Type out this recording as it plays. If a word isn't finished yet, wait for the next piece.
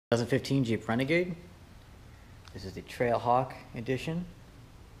2015 Jeep Renegade. This is the Trailhawk edition.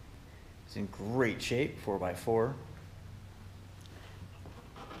 It's in great shape, 4x4.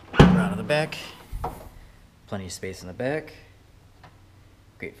 Around in the back, plenty of space in the back.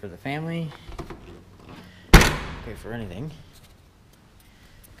 Great for the family. Great for anything.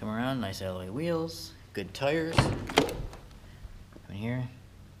 Come around, nice alloy wheels, good tires. Come in here.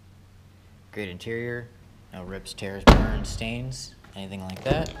 Great interior. No rips, tears, burns, stains, anything like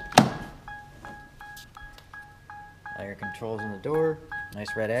that. Air controls in the door.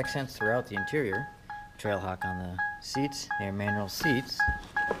 Nice red accents throughout the interior. Trailhawk on the seats. Air manual seats.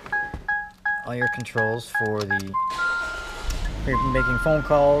 All your controls for making phone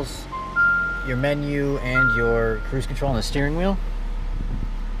calls, your menu, and your cruise control on the steering wheel.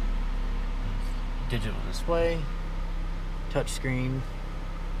 Digital display, touch screen,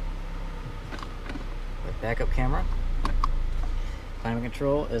 with backup camera, climate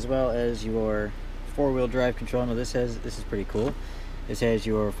control, as well as your four-wheel drive control. Now this is pretty cool. This has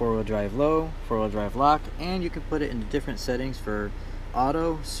your four-wheel drive low, four-wheel drive lock, and you can put it into different settings for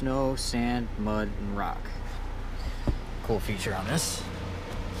auto, snow, sand, mud, and rock. Cool feature on this.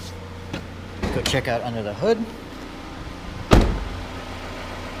 Let's go check out under the hood.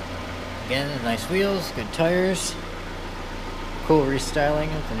 Again, nice wheels, good tires. Cool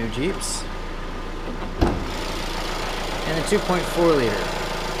restyling of the new Jeeps. And a 2.4 liter.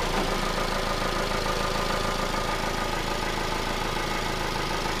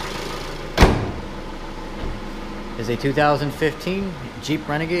 Is a 2015 Jeep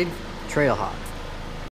Renegade Trailhawk.